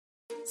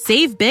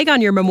Save big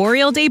on your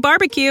Memorial Day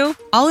barbecue,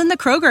 all in the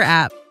Kroger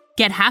app.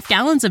 Get half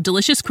gallons of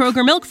delicious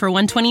Kroger milk for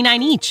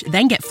 $1.29 each.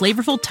 Then get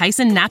flavorful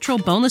Tyson natural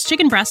boneless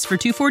chicken breasts for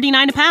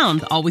 $2.49 a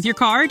pound, all with your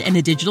card and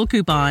a digital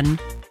coupon.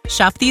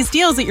 Shop these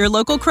deals at your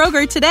local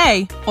Kroger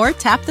today, or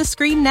tap the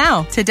screen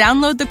now to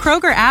download the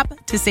Kroger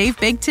app to save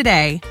big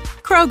today.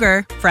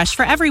 Kroger, fresh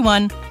for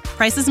everyone.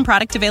 Prices and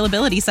product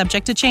availability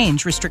subject to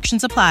change.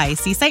 Restrictions apply.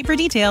 See site for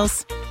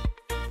details.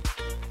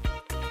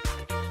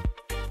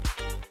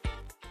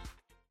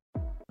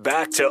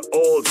 Back to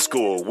old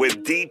school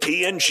with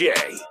DP and J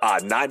on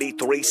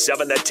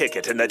 93.7 The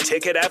Ticket and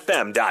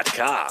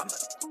theticketfm.com.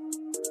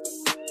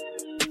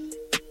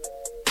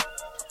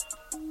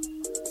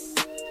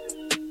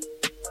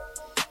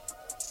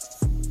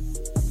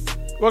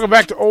 Welcome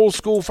back to Old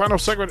School, final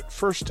segment,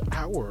 first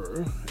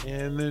hour.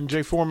 And then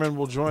Jay Foreman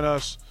will join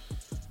us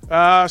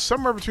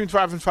somewhere between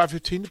 5 and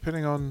 5:15,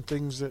 depending on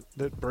things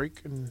that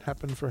break and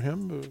happen for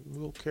him.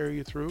 We'll carry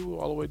you through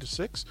all the way to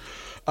 6.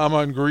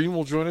 On Green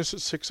will join us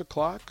at 6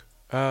 o'clock.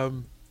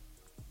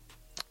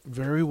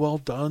 Very well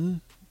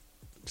done.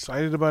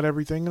 Excited about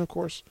everything. And, of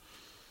course,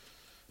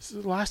 this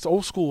is the last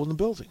Old School in the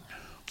building.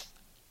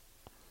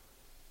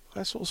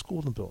 Last Old School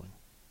in the building.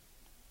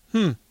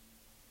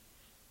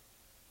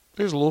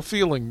 There's a little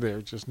feeling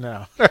there just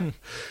now.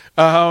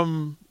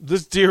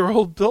 This dear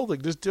old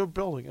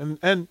building.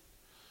 And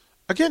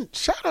again,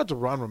 shout out to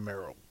Ron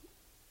Romero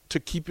to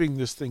keeping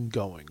this thing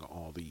going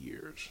all the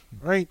years,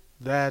 right?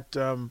 That,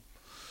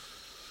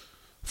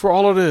 for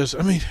all it is,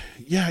 I mean,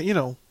 yeah, you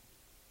know,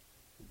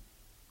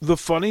 the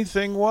funny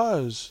thing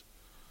was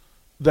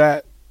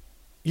that,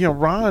 you know,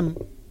 Ron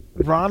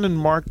and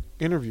Mark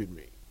interviewed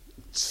me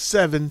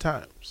 7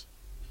 times.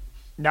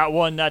 Not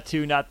 1, not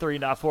 2, not 3,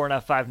 not 4,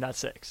 not 5, not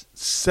 6.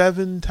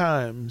 7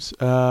 times. As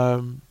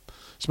a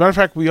matter of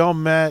fact, we all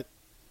met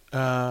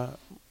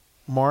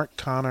Mark,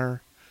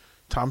 Connor,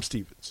 Tom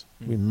Stevens.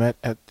 We met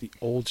at the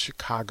old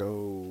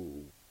Chicago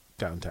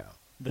downtown.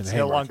 That's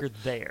no longer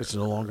there. It's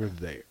no longer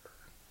there,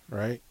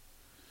 right?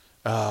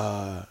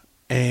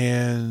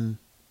 And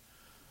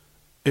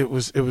it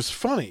was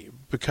funny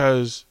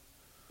because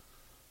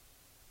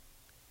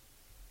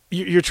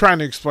you're trying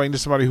to explain to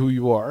somebody who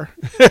you are.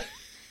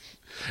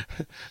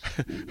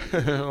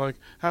 Like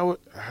how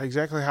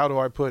do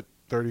I put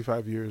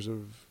 35 years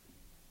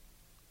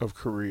of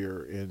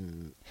career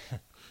in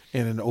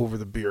an over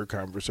the beer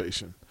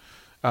conversation?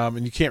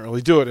 And you can't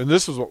really do it. And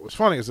this was what was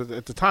funny is that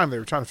at the time they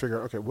were trying to figure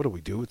out, okay, what do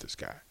we do with this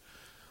guy?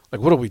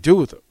 Like, what do we do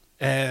with him?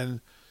 And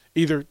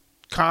either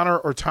Connor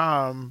or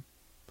Tom,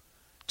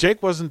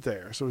 Jake wasn't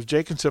there, so it was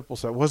Jake and Sipple.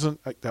 So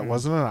that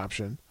wasn't an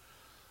option,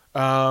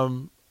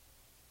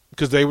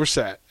 because they were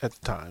set at the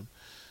time.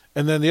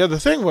 And then the other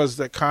thing was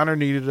that Connor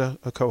needed a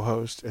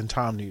co-host and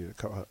Tom needed a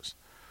co-host.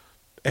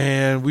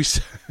 And we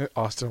sat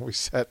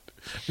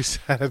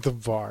at the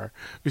bar.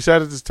 We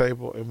sat at this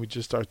table and we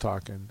just started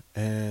talking.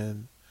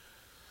 And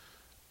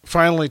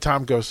finally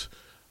Tom goes,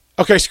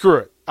 okay, screw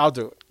it. I'll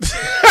do it.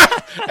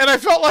 And I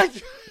felt like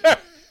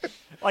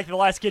like the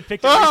last kid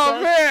picked.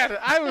 Oh man,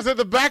 I was at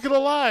the back of the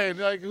line.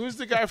 Like, who's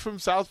the guy from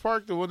South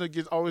Park, the one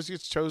that always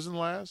gets chosen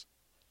last?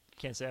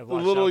 Can't say I've the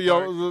watched little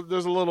South Park.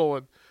 There's a little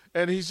one.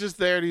 And he's just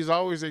there, and he's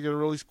always like, a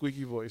really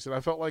squeaky voice. And I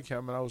felt like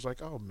him, and I was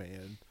like, oh,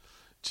 man.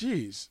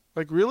 Jeez.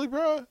 Like, really,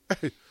 bro?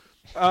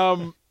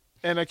 And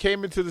I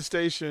came into the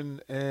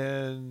station,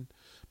 and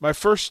my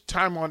first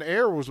time on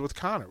air was with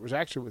Connor. It was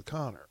actually with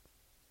Connor.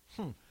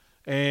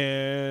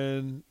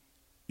 And,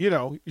 you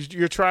know,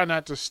 you're trying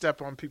not to step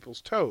on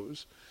people's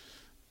toes,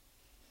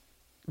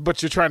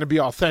 but you're trying to be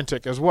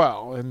authentic as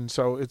well. And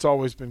so it's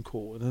always been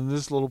cool. And then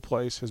this little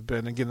place has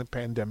been, again, the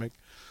pandemic,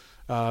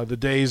 the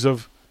days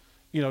of,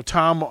 you know,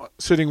 Tom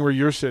sitting where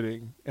you're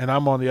sitting, and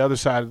I'm on the other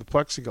side of the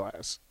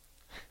plexiglass.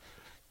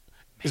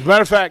 As a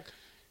matter of fact,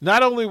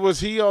 not only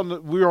was we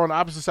were on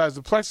opposite sides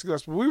of the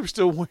plexiglass, but we were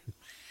still wearing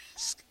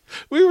masks.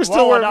 We were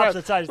still wearing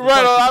masks.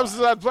 Right, on opposite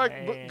sides of the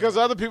plexiglass, because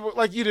other people,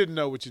 like, you didn't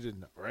know what you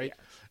didn't know, right?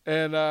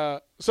 Yeah.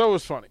 And so it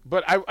was funny.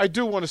 But I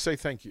do want to say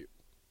thank you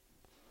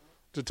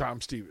to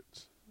Tom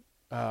Stevens,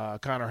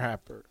 Connor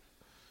Happer,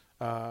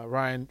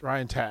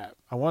 Ryan Tabb.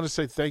 I want to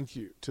say thank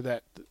you to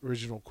that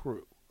original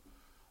crew.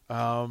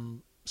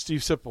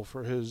 Steve Sipple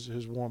for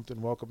his warmth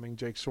and welcoming,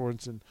 Jake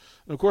Sorensen, and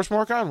of course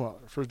Mark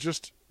Onweiler for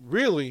just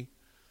really,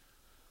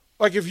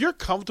 like, if you're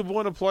comfortable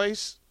in a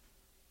place,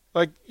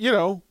 like, you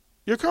know,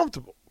 you're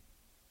comfortable.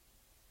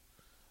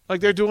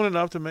 Like, they're doing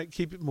enough to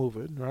keep it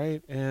moving,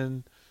 right?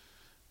 And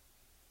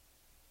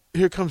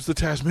here comes the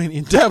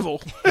Tasmanian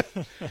Devil.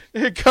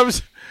 Here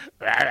comes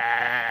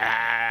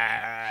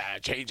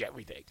change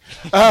everything.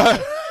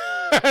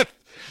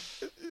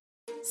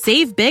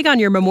 Save big on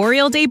your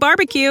Memorial Day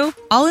barbecue,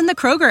 all in the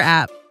Kroger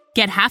app.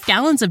 Get half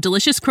gallons of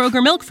delicious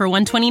Kroger milk for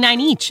 $1.29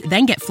 each.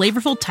 Then get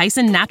flavorful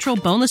Tyson natural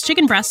boneless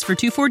chicken breasts for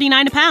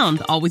 $2.49 a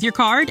pound, all with your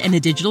card and a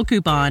digital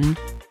coupon.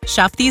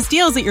 Shop these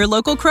deals at your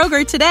local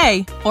Kroger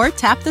today, or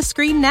tap the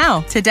screen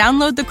now to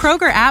download the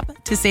Kroger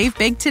app to save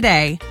big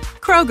today.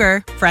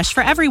 Kroger, fresh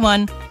for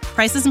everyone.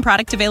 Prices and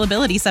product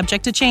availability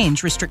subject to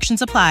change.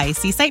 Restrictions apply.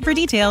 See site for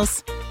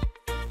details.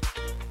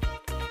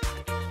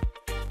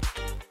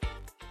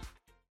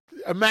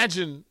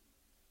 imagine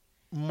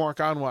Mark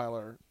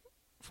Onweiler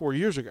 4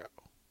 years ago.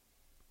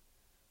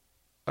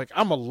 Like,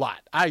 I'm a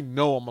lot. I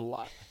know I'm a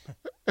lot.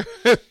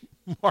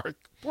 Mark,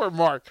 poor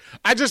Mark.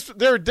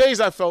 There are days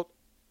I felt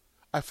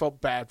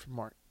bad for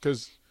Mark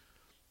because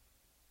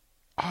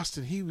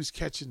Austin, he was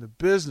catching the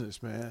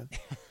business, man.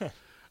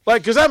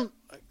 Like, because I'm,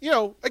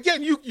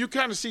 again, you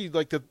kind of see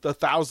like the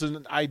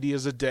 1,000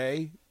 ideas a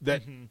day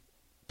that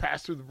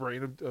pass through the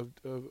brain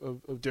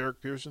of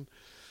Derek Pearson.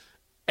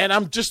 And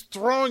I'm just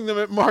throwing them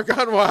at Mark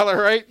Onweiler,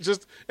 right?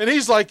 And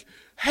he's like,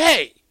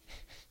 hey,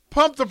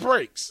 pump the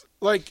brakes.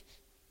 Like,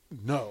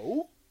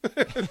 no.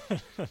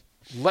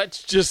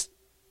 Let's just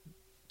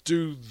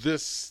do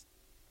this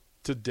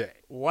today.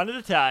 One at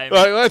a time.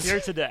 Here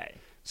today.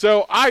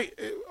 So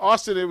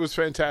Austin, it was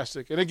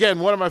fantastic. And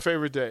again, one of my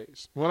favorite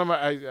days.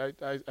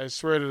 I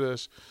swear to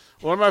this,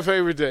 one of my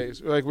favorite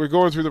days. Like, we're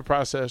going through the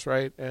process,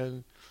 right?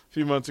 And a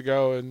few months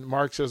ago, and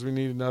Mark says we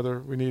need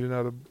another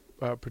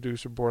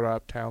producer, board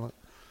op talent.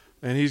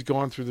 And he's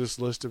gone through this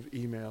list of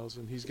emails,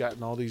 and he's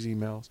gotten all these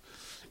emails.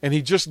 And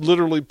he just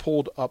literally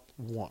pulled up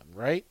one,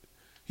 right?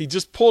 He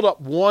just pulled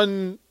up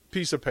one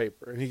piece of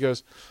paper, and he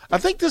goes, I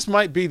think this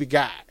might be the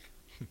guy.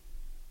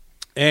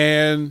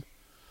 And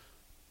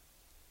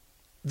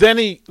then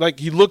he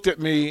looked at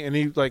me,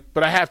 and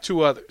but I have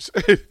two others.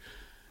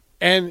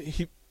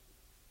 And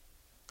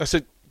I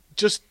said,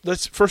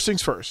 let's, first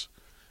things first,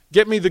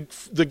 get me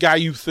the guy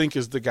you think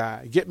is the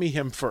guy. Get me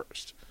him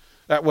first.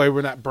 That way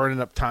we're not burning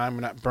up time.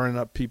 We're not burning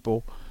up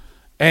people.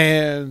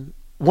 And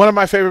one of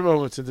my favorite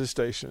moments at this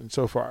station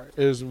so far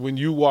is when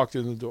you walked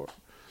in the door.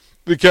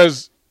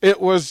 Because it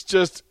was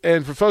just,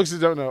 and for folks that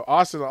don't know,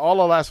 Austin, all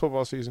the last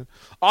football season,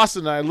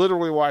 Austin and I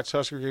literally watched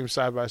Husker games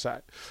side by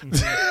side.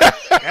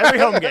 Every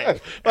home game.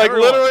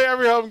 Literally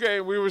every home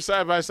game, we were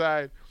side by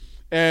side.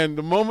 And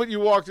the moment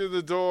you walked in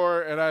the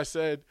door and I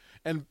said,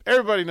 and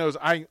everybody knows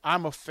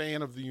I'm a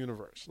fan of the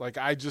universe. Like,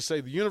 I just say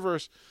the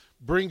universe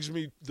brings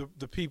me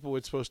the people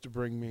it's supposed to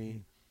bring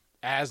me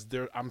as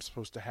I'm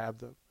supposed to have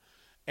them.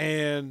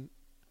 And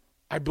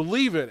I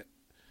believe in it.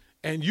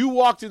 And you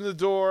walked in the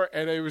door,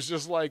 and it was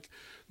just like,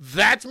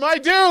 that's my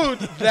dude.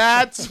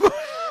 That's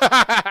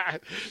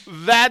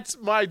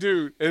my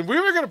dude. And we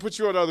were going to put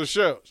you on other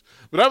shows.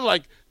 But I'm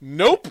like,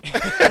 nope.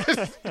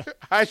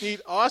 I need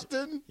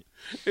Austin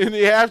in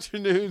the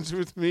afternoons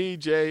with me,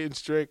 Jay, and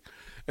Strick.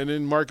 And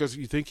then Mark goes,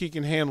 you think he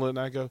can handle it? And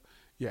I go,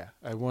 yeah,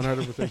 I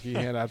 100% think he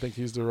can. I think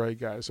he's the right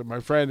guy. So, my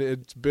friend,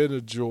 it's been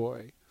a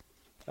joy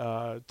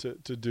to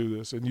do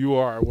this, and you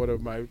are one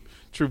of my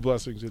true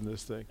blessings in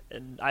this thing.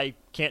 And I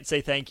can't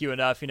say thank you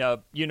enough.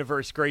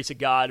 Universe, grace of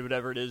God,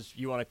 whatever it is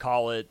you want to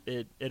call it,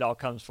 it all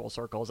comes full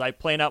circle. As I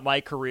plan out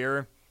my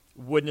career,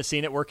 wouldn't have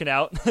seen it working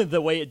out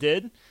the way it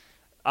did.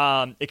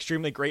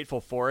 Extremely grateful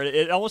for it.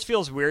 It almost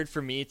feels weird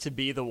for me to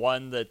be the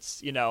one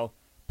that's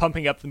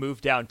pumping up the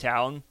move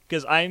downtown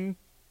because I'm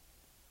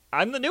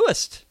the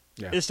newest.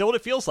 Yeah. It's still what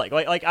it feels like.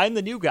 Like I'm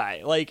the new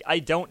guy. Like, I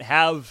don't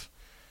have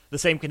the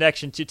same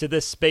connection to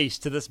this space,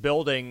 to this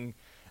building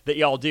that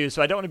y'all do.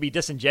 So I don't want to be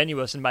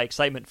disingenuous in my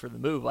excitement for the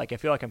move. Like, I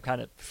feel like I'm kind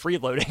of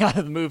freeloading out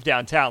of the move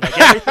downtown. Like,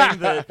 everything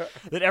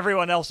that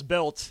everyone else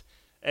built.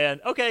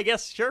 And okay, I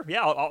guess sure,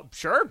 yeah,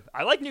 sure.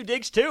 I like new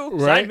digs too.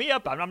 Right. Sign me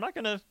up. I'm not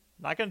gonna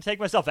take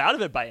myself out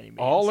of it by any means.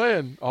 All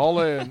in. All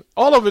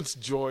of it's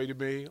joy to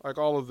me. Like,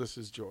 all of this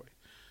is joy.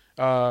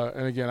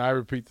 And again, I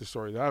repeat the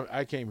story.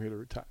 I came here to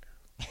retire.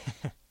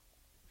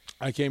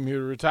 I came here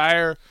to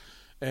retire,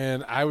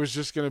 and I was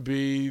just going to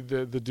be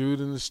the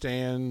dude in the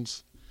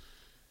stands,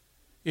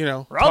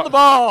 run the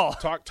ball,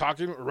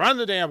 talking, run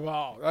the damn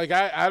ball. Like,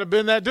 I'd have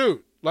been that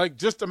dude. Like,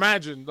 just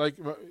imagine, like,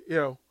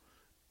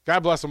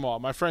 God bless them all.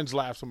 My friends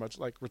laugh so much.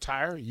 Like,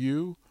 retire,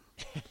 you,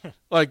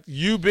 like,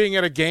 you being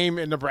at a game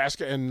in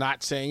Nebraska and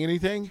not saying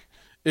anything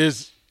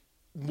is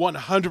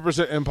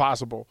 100%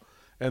 impossible,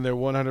 and they're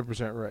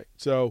 100% right.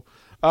 So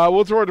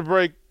we'll throw it to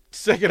break.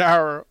 Second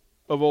hour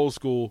of Old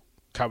School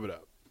coming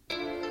up.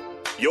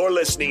 You're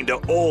listening to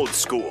Old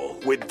School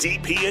with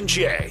DP and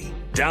J.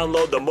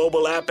 Download the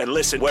mobile app and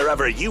listen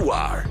wherever you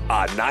are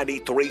on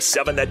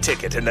 93.7 The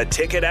Ticket and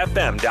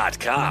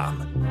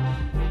theticketfm.com.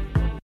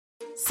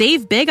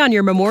 Save big on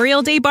your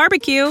Memorial Day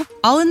barbecue,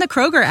 all in the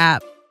Kroger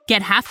app.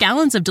 Get half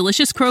gallons of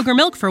delicious Kroger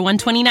milk for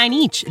 $1.29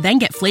 each. Then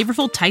get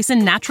flavorful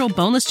Tyson natural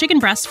boneless chicken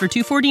breasts for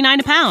 $2.49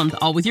 a pound,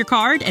 all with your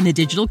card and a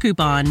digital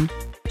coupon.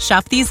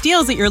 Shop these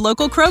deals at your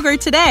local Kroger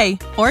today,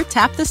 or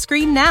tap the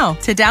screen now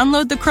to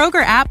download the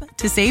Kroger app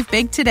to save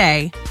big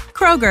today.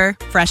 Kroger,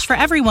 fresh for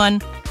everyone.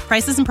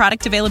 Prices and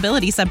product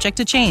availability subject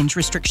to change.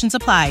 Restrictions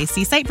apply.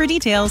 See site for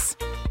details.